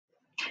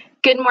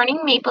Good morning,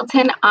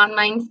 Mapleton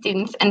online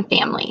students and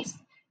families.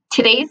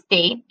 Today's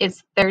date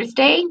is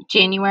Thursday,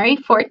 January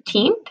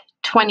 14th,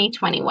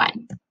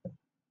 2021.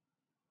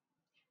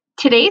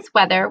 Today's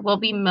weather will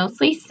be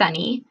mostly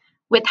sunny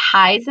with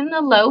highs in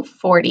the low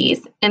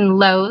 40s and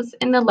lows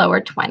in the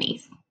lower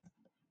 20s.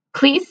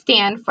 Please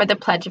stand for the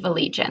Pledge of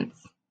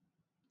Allegiance.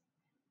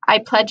 I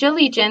pledge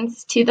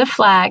allegiance to the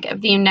flag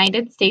of the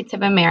United States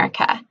of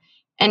America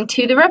and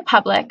to the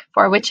republic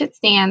for which it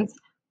stands,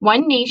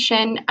 one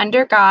nation,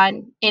 under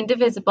God,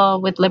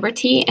 indivisible, with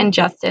liberty and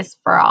justice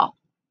for all.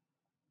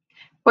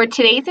 For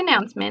today's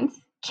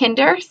announcements,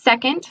 Kinder,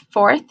 2nd,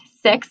 4th,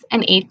 6th,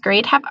 and 8th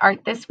grade have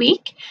art this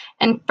week,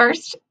 and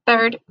 1st,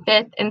 3rd,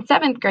 5th, and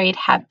 7th grade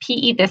have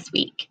PE this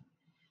week.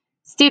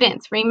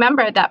 Students,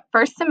 remember that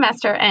first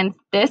semester ends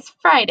this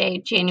Friday,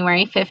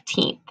 January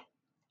 15th.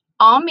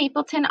 All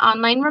Mapleton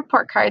online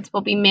report cards will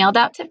be mailed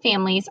out to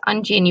families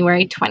on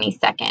January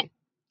 22nd.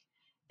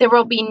 There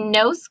will be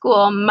no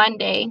school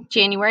Monday,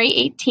 January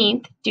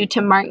 18th due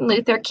to Martin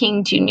Luther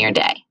King Jr.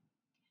 Day.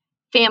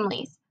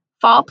 Families,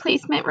 fall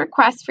placement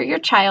request for your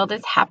child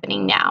is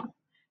happening now.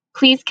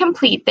 Please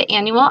complete the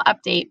annual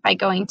update by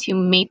going to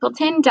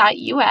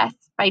mapleton.us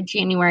by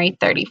January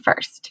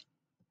 31st.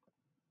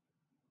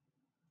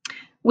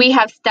 We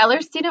have stellar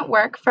student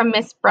work from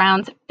Ms.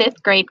 Brown's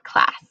 5th grade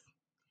class.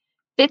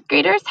 5th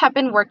graders have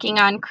been working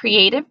on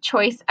creative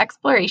choice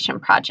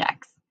exploration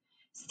projects.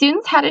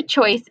 Students had a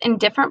choice in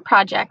different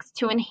projects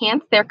to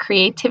enhance their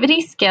creativity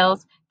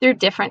skills through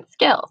different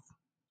skills.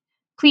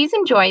 Please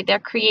enjoy their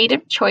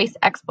creative choice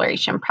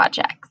exploration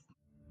projects.